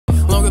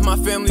my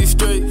family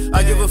straight.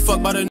 I give a fuck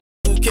about a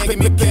who can't give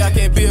me pay. I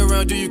can't be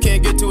around you, you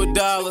can't get to $1.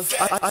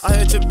 I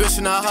hit your bitch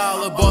and I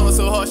holler. Ballin'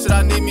 so hard, shit,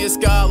 I need me a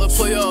scholar.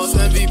 Playoffs,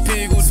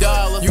 MVP,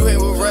 $1. You hang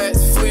with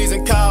rats, fleas,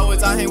 and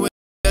cowards. I hang with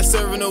that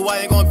serving the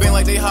white, ain't gon' bang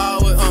like they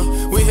Howard.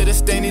 We hit a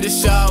stain, need a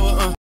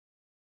shower.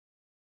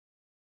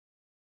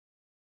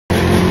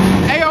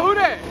 Hey yo, who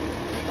that?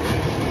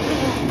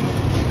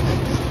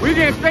 We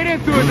getting straight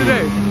into it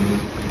today.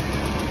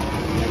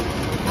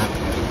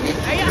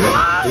 Hey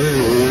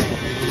yo!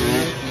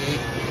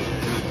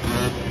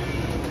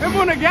 Him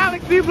on the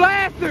Galaxy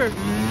Blaster.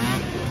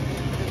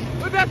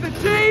 Was that the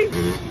Chief?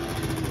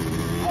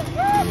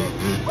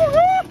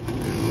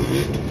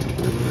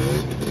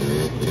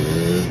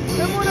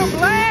 Him on the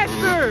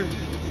Blaster.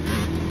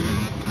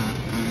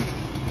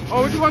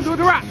 Oh, what you want to do with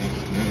the rock?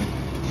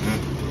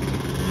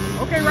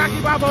 Okay,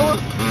 Rocky Balboa.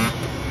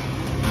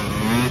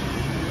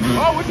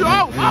 Oh, what you,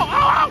 oh!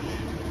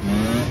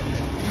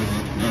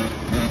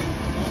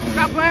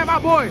 Stop playing, my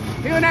boy.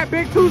 He on that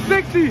big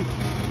 260.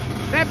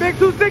 That big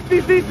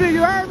 260 cc,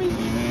 you heard me?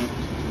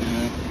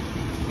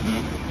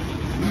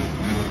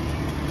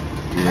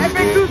 That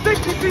big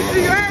 260 cc,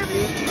 you heard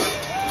me?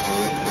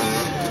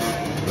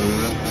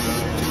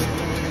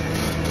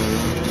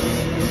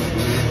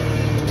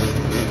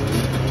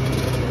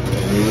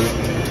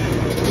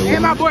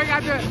 And my boy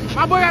got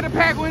the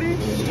pack with him.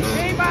 He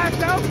ain't by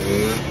himself.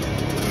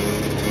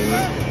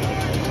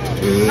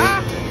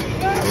 Huh?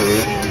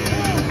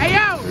 Hey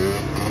yo!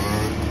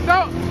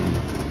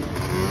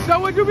 So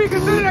would you be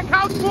considered a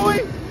couch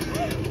boy?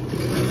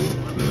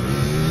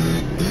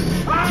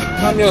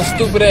 Calm your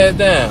stupid ass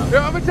down. Yo,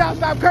 I'm gonna try to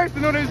stop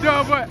cursing on this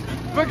job, but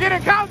forget a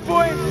couch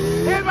boy.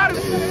 It was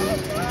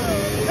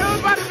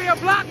about to be a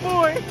block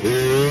boy.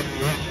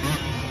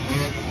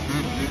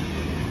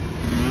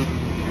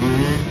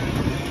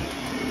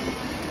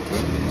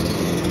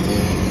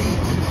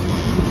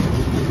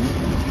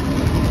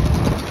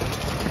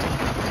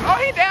 Oh,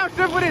 he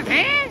downshift with his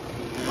hand?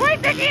 Who do you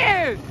think he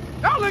is?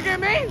 Don't look at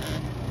me.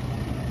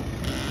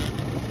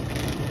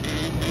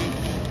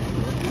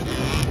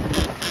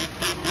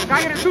 Can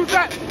I get a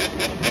two-shot?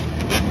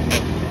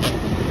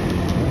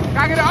 Can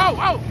I get a, oh!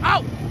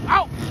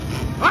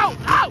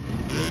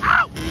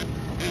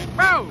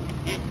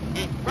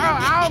 Bro,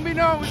 I don't be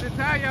knowing what to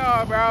tell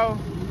y'all, bro.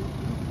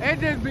 It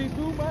just be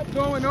too much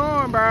going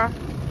on, bro.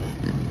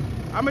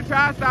 I'ma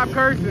try to stop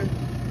cursing.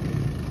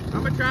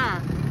 I'ma try.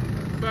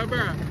 But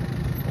bro.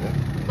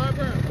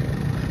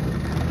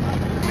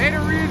 They the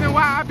reason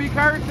why I be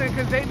cursing,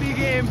 cause they be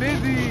getting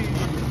busy.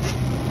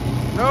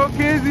 No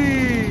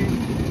kizzy.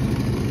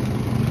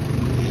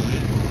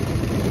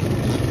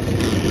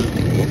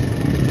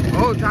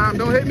 Oh, Tom,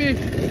 don't hit me.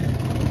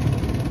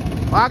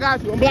 Oh, I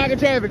got you. I'm blocking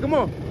traffic. Come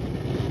on.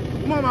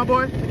 Come on, my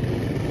boy.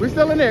 We're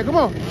still in there. Come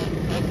on.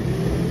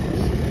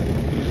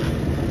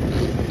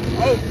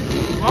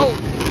 Oh.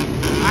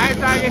 I ain't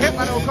trying to get hit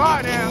by no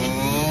car now.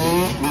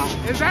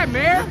 Is that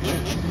Mare?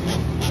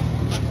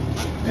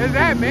 Is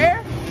that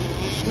Mare?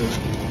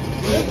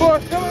 This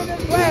boy's still in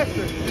this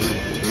blaster.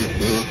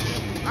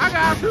 I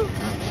got you.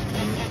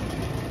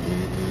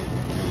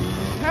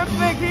 Him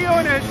think he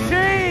on a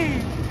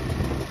team.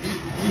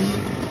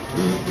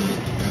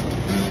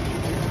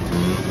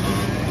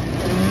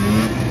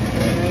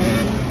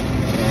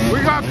 We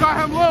gonna call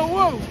him Lil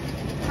Woo.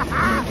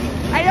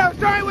 Hey yo,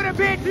 show me what a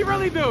banshee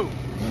really do.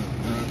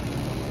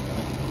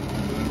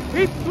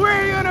 He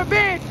swear he on a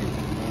banshee.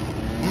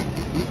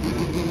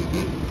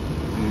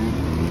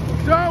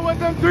 Show him what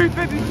them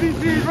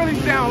 350cc's really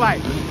sound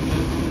like.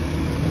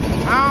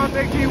 I don't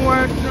think he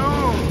wants to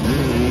show him.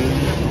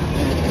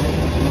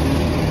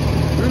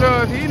 You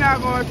know, if he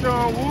not gonna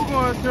show him, Woo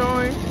gonna show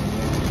him.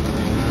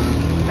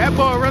 That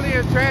boy really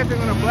is traffic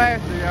on a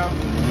blaster, yo.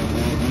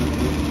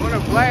 On a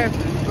blaster.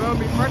 You feel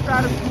me? First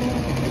out of school.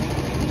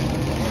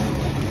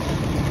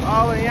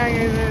 All the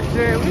youngins and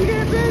shit. We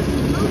get busy.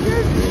 No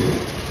busy.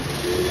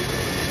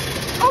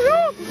 Oh, yo!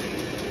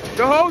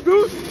 The whole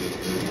deuce.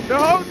 The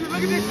whole deuce.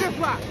 Look at this shit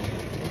flop.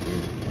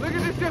 Look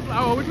at this shit flop.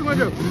 Oh, what you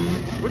gonna do?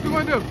 What you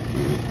gonna do?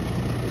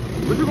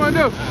 What you gonna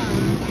do?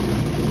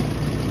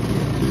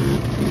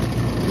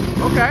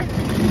 Okay.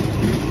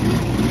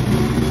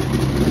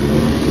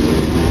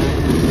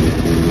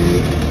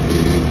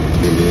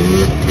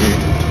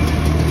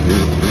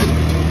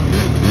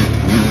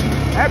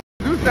 That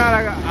do sound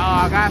like a, oh,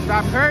 I gotta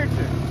stop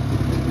cursing.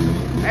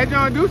 That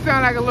joint do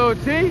sound like a little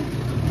T.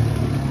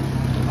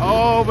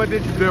 Oh, but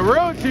the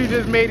real T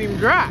just made him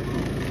drop.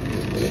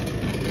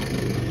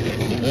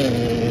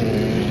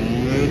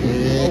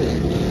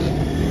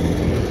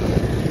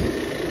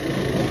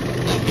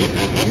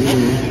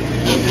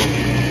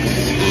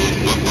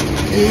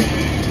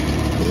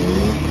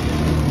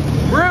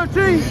 Real T,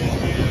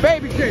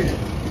 baby T.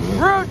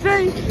 Real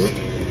T,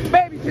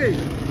 baby T.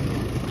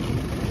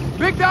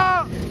 Big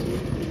dog,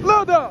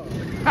 little dog.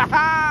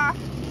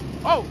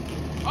 Oh,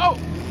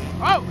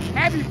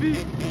 happy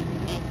feet.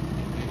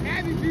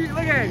 Happy feet,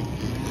 look at him.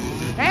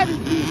 Happy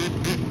feet.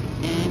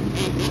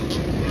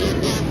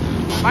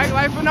 Mike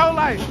life or no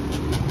life.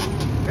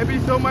 There be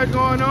so much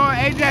going on.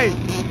 AJ,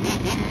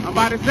 I'm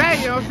about to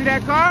say, you don't see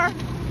that car?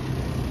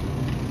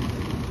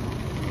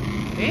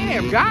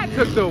 Damn, God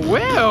took the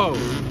wheel.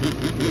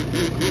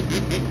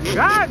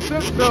 God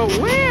took the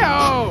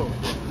wheel.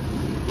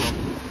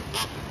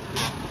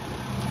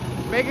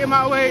 Making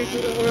my way to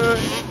the hood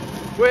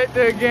with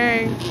the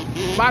gang.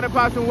 About to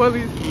pop some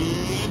willies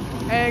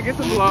and get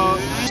some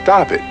vlogs.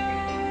 Stop it.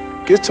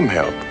 Get some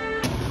help.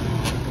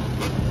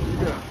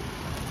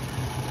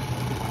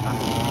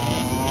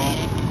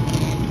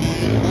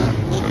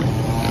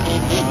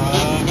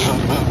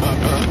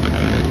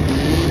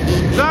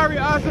 Sorry,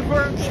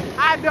 Ossifer,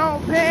 I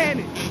don't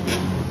panic.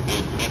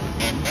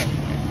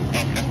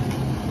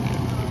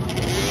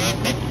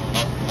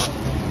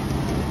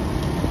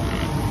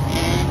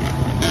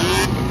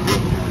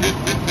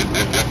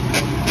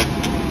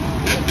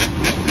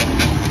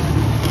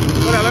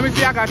 Hold on, let me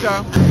see, I got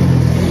y'all.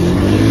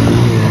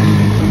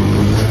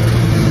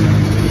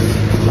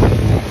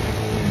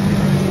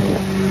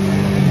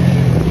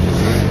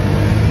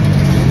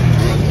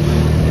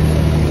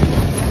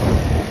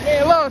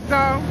 Yeah, little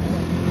song.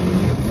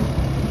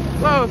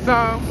 Little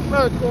song,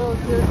 little chill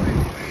shit.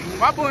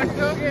 My boy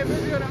still getting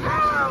busy with the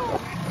oh!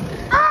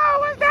 Oh,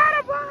 what's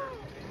that about?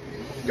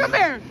 Come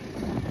here.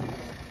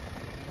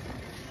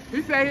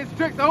 He said his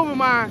trick's over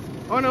mine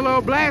on the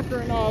little blaster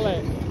and all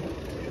that.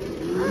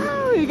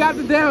 Oh, he got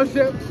the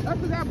downshift.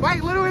 That's that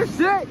bike little as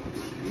shit.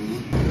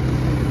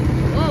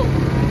 Whoa.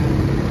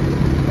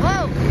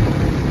 Whoa.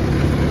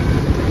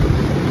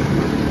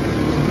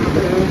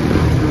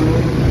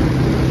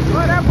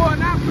 Oh, that boy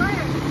not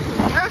playing.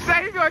 Let's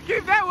say he's gonna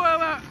keep that wheel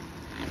up.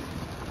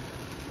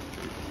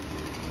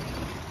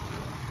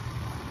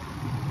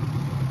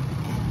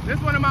 This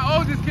one of my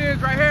oldest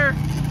kids right here.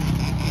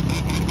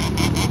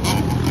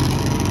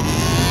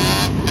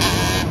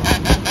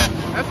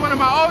 That's one of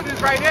my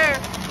oldest right there.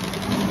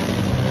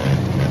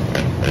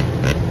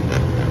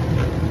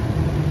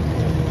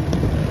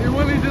 He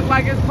really just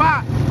like his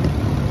pop.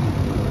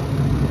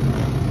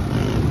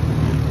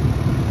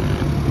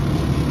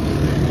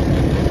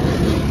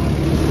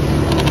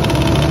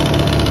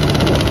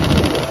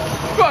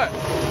 Good.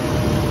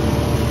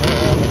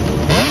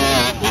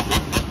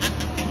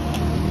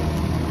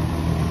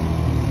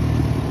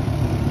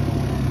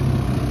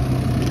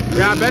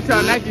 Yeah, I bet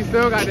y'all Nike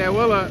still got that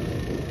wheel up.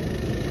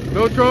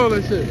 No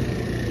trolling shit.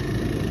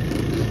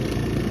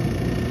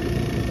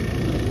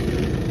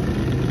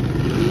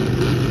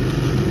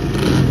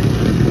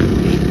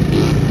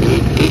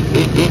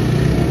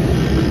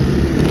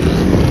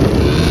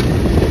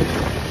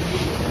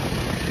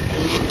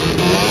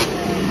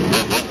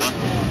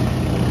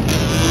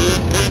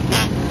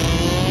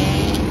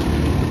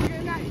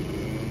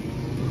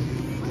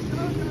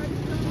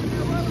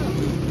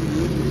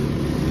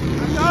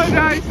 I told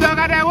y'all he still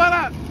got that wheel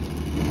up.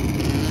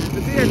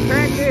 Let's see his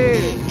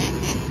crackhead.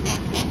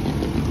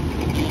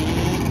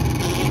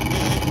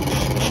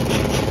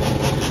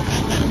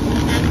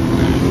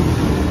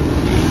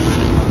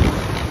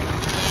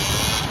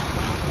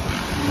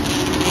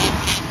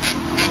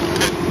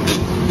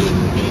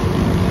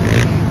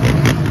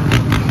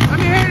 Let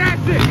me hear that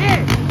shit,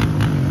 yeah.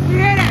 Let me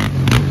hear that.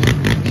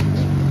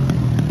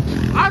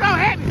 Oh, don't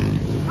hit me.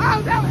 Oh,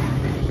 don't hit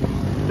me.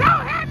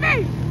 Don't hit me.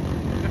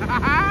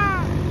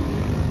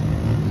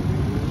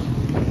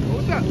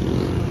 What's up?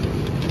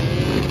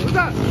 What's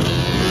up?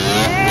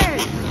 Hey!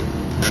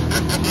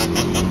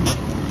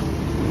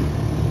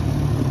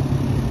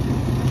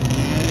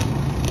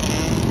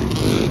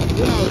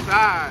 Get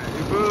outside,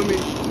 you feel me?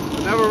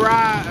 Never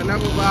ride, I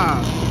never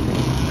vibe.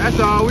 That's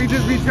all, we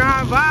just be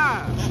trying to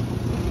vibe.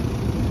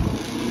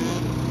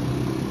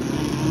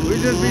 We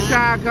just be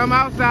trying to come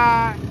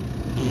outside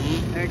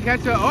and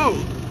catch a, oh!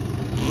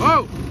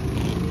 Oh!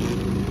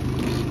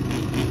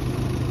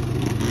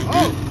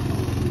 Oh!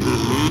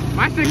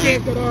 My shit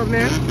can't cut off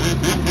now.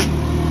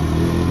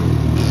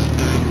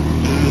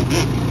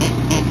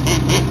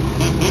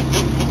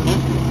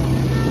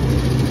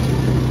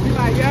 Be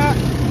like, yeah.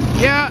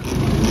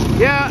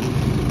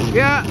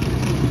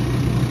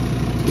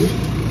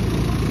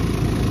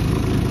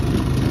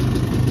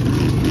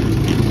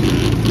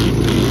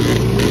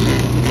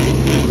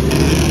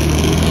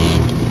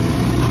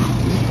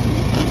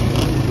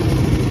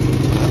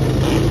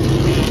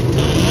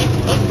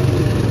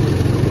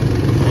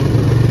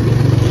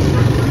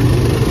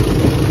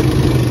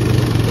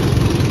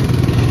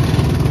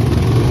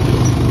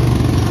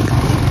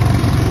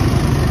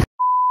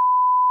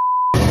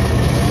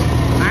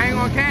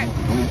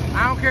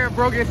 I don't care if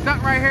bro gets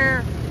stuck right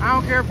here. I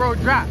don't care if bro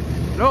drop.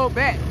 No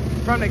bet.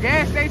 From the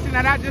gas station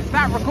that I just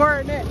stopped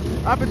recording it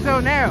up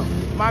until now,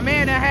 my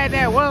man that had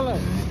that wheeler,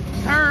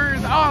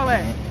 turns, all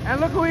that. And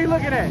look who he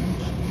looking at.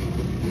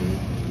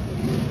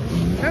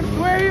 I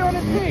swear he on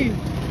his feet.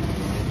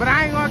 But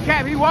I ain't gonna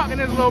cap, he walking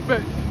this little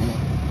bit.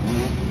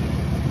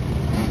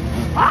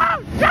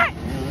 Oh shit!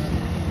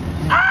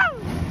 Oh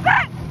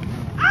shit!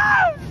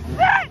 Oh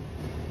shit!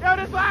 Yo,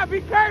 this is why I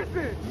be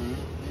cursing.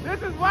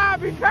 This is why I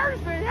be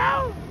cursing,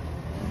 yo!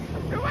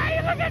 Why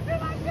you look at you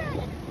like that?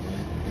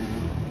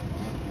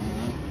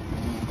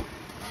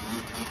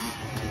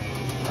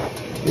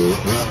 Hey,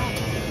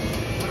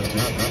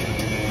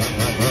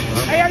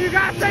 yo, you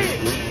gotta say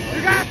it.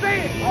 You gotta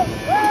say it. Yo,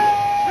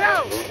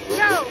 yo.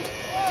 Yo,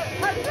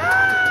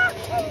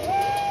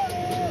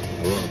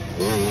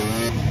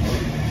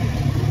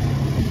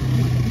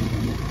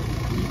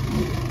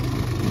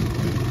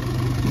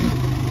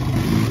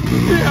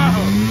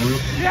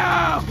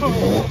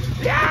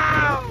 yo.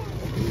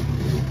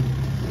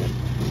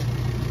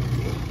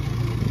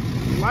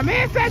 My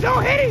man said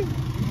don't hit him.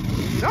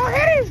 Don't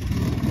hit him.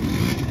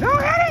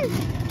 Don't hit him.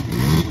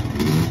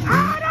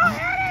 Oh, don't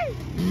hit him.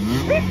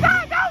 He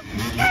said don't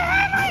hit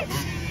him.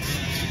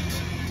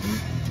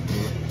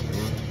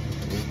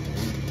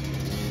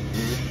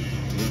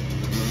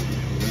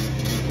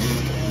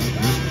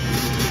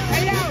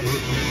 Hey, yo.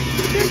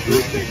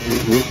 260.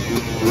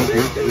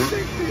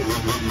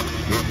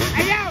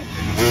 Hey, yo.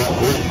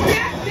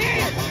 Yeah,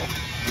 damn.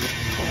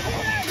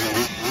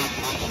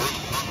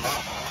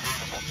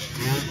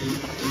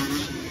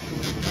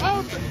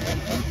 Oh,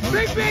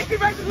 big banshee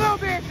versus little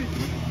banshee.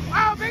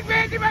 Oh, big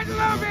banshee versus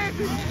little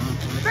banshee.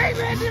 Big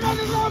banshee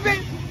versus little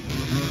banshee.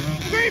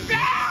 Big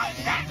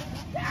banshee.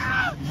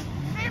 Yo,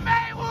 he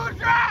made one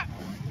drop.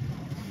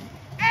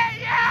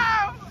 Hey,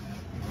 yo.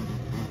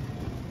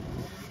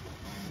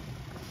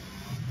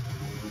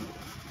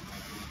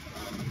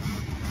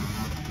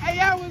 Hey,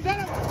 yo, was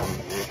that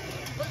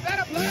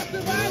a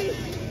blaster body?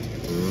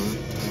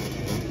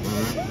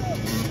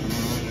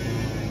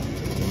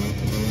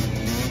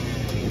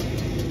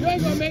 You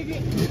ain't gonna make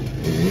it.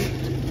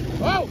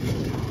 Whoa!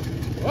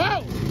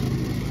 Whoa!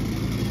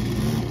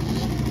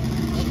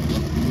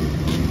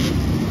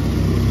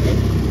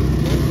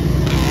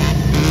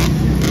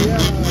 Yeah,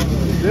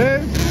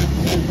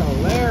 this is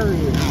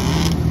hilarious.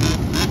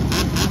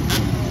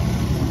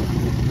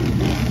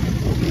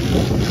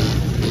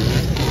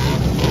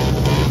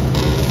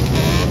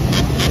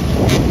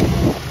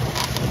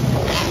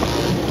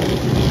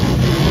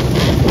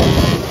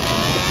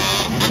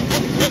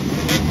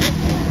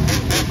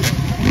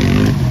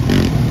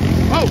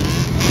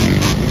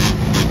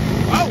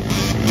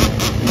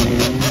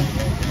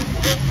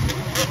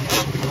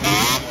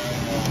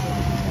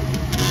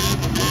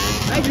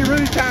 You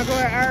really trying to go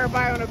at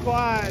everybody on the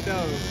quad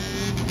though.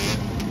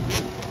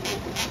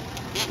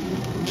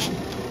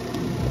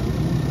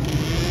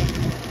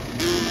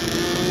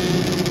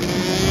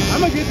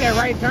 I'm gonna get that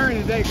right turn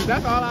today because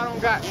that's all I don't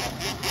got.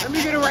 Let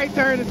me get a right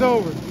turn, it's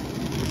over.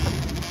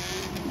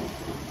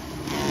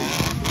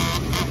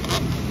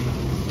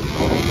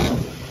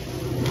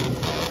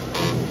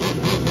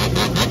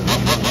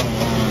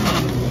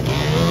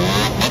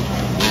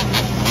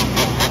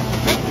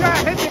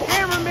 Try to hit the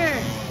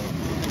cameraman.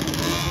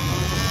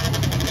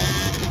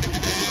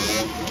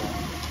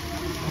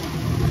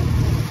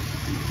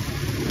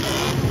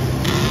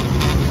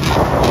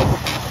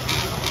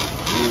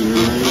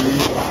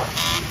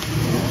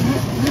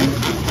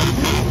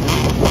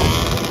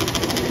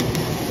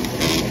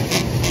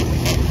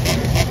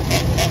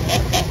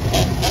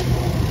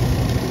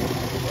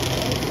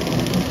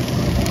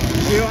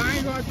 Yo, I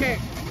ain't gonna catch.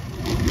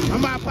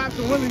 I'm about to pop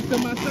some willies till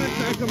my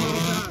sunshine come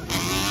outside.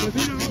 Cause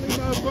he the only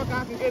motherfucker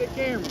I can get a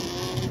camera.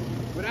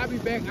 But I'll be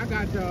back, I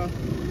got y'all.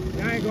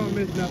 Y'all ain't gonna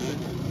miss nothing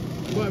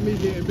but me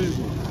getting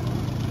busy.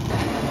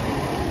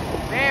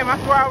 Damn, I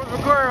swear I was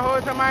recording the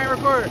whole time I ain't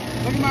recording.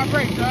 Look at my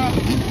brakes, y'all.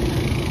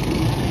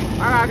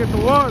 I gotta get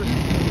some water.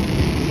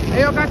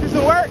 Hey, yo, got you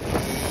some work?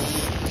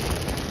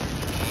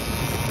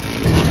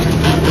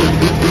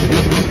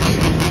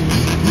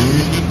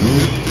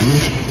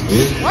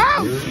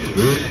 Wow!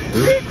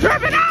 He's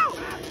tripping out!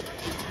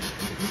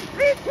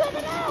 He's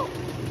tripping out!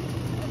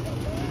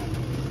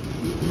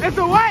 It's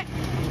a what?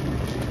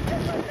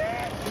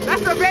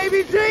 That's a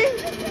baby G?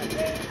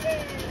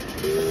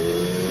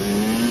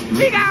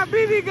 He got a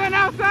BB gun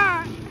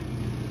outside.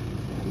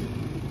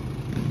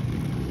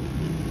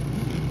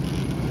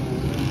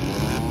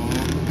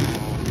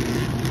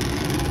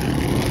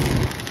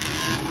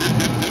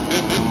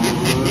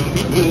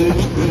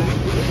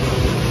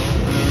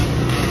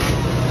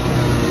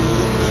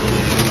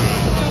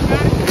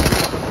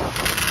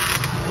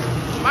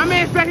 My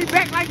man said he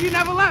back like he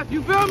never left.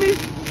 You feel me?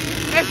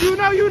 If you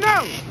know, you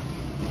know.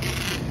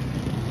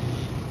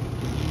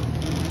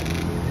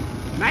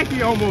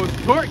 Nike almost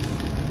torched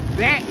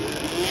that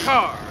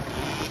car.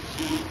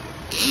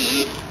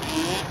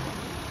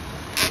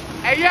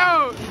 Hey,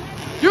 yo,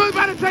 you was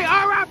about to say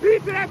R.I.P.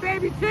 to that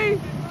baby T?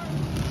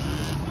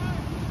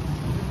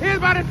 He was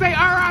about to say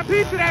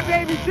R.I.P. to that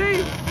baby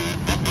T.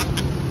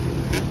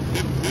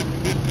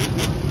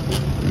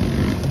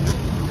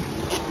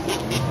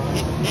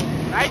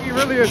 Nike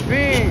really a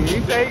thing.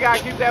 He said he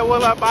gotta keep that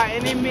wheel up by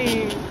any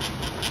means.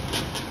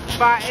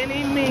 By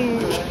any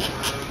means.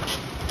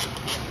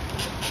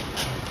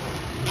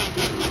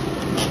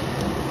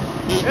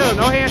 Ew,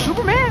 no hand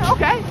Superman?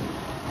 Okay.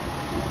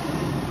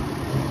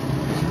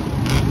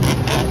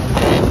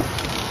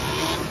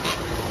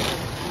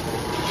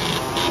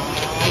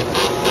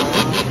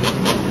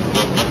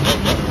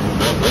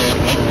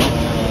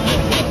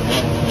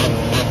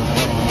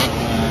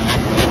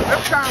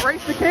 Let's try and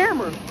race the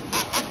camera.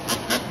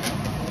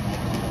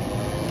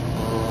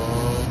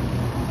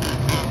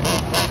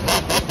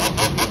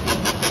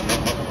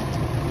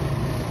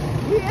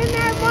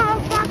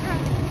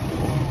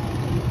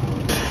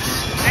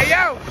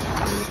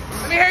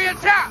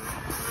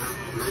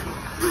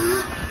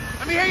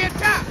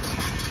 Stop.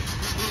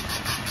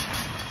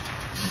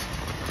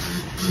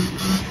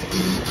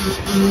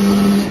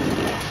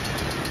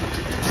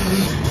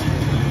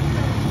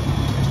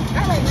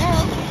 Not right now.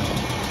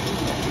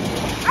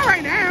 Not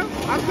right now.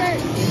 I'm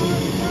saying.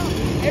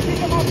 If you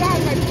come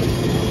outside, like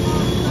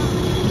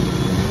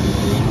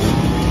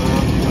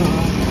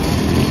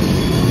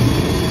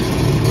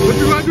what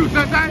you gonna do,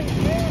 Sunshine?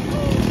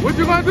 What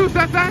you gonna do,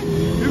 Sunshine?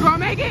 You gonna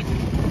make it?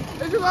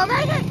 Is you gonna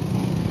make it?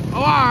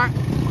 Oh, alright.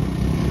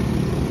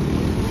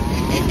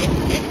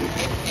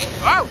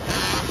 Oh!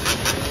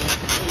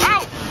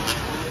 Oh!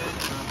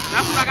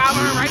 That's what I gotta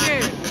learn right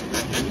there.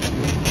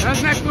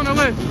 That's next on the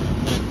list.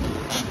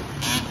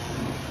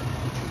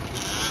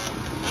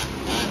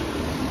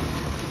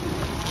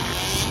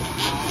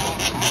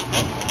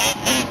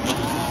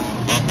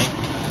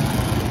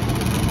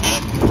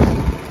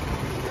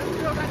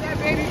 Still got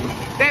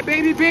that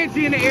baby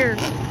banshee in the air.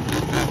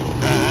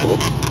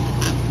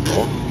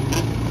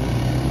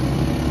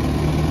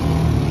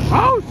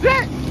 Oh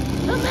shit!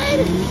 I made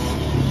it!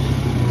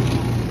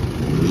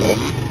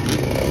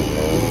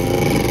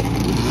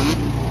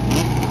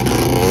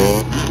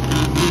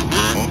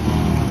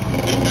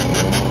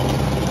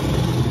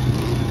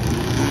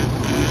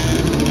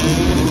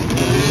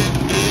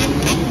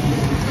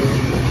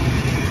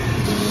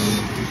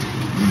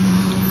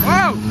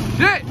 Oh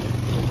shit!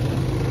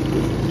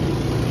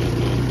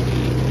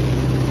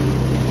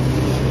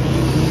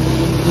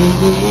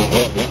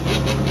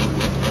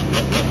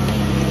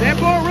 That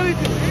boy really,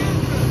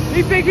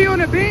 he think he on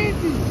the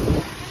banshee.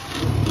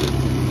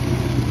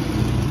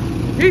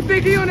 He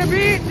think he on the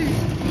banshee.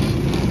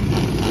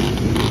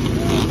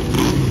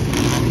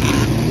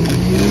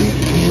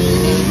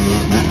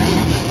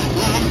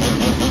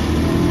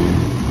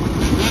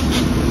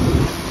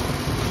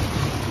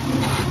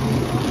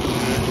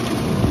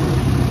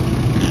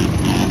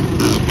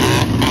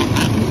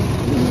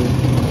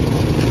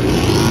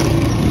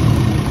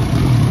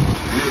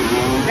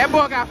 That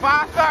boy got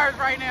 5 stars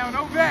right now,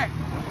 no back.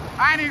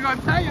 I ain't even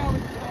gonna tell y'all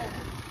what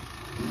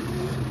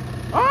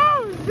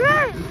oh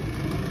shit!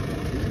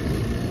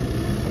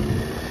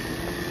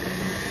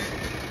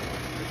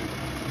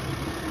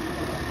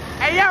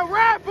 Hey yo,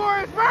 run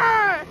Forrest,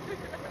 run!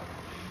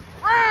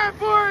 Run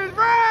Forrest,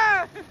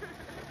 run!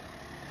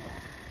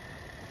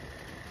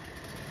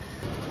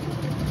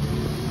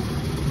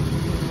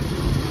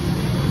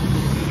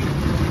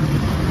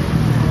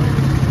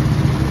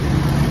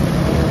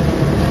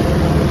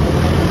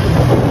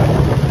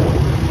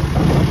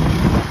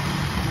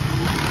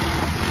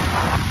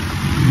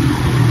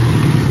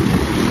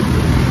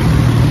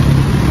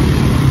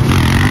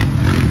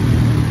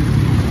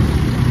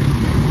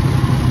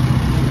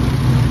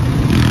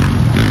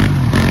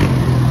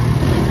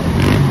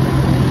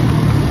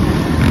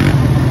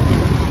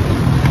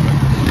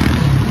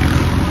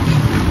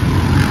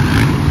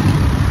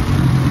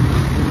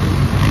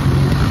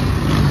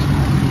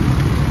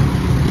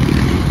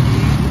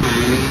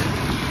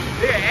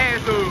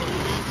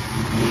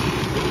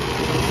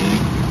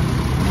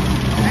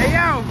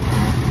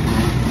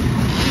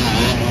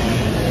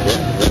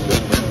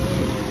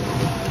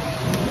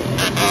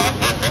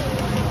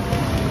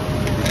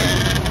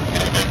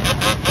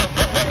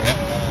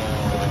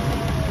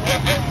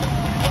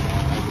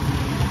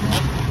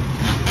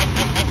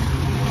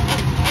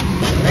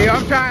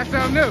 I'm trying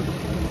something new.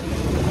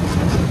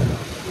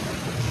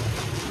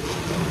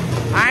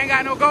 I ain't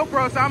got no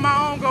GoPro, so I'm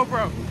my own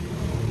GoPro.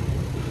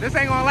 This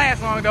ain't gonna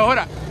last long though, hold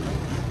up.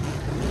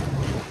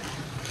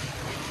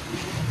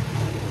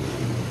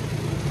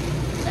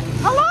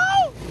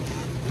 Hello?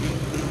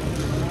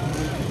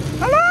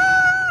 Hello?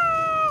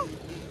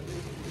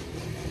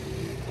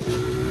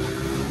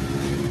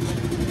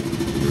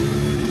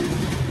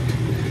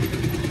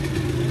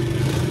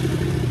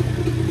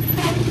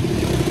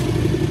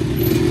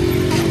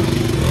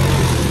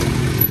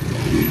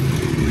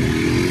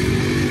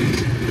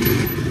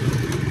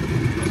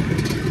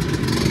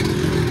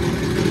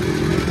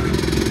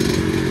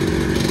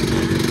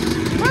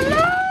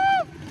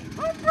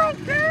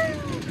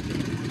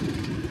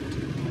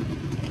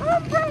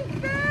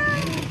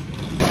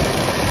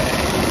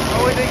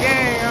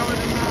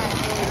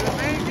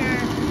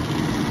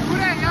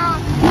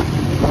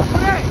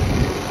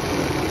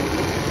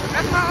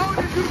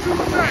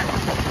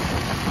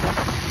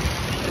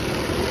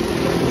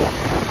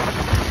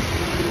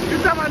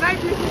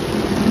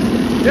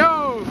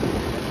 Yo,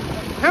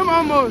 him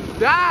almost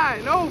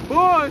died, no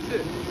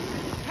bullshit.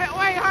 Hey,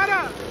 wait, hold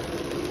up.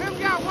 Him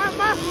got one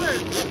muffler.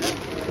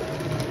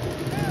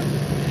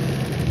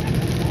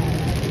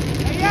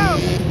 Hey, yo,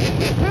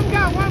 him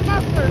got one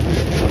muffler.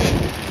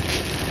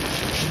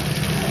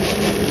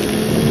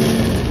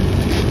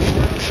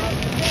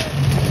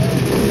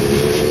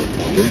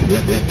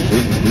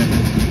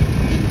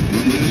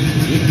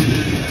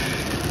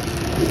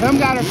 Him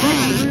got a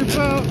freshly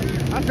rebuilt,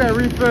 I said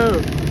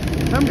refill.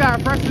 Him got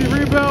a freshly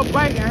rebuilt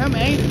bike and him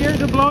ain't scared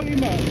to blow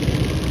him up.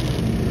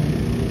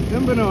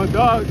 Him been on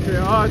dog shit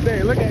all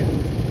day. Look at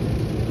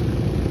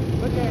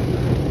him. Look at him.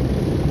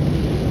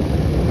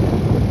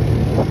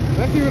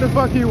 Let's see where the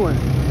fuck he went.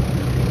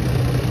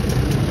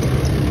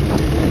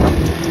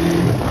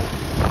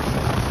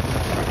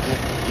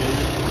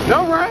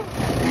 Don't run.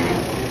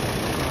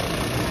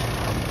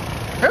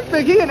 Him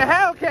think he in the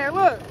Hellcat,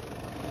 look.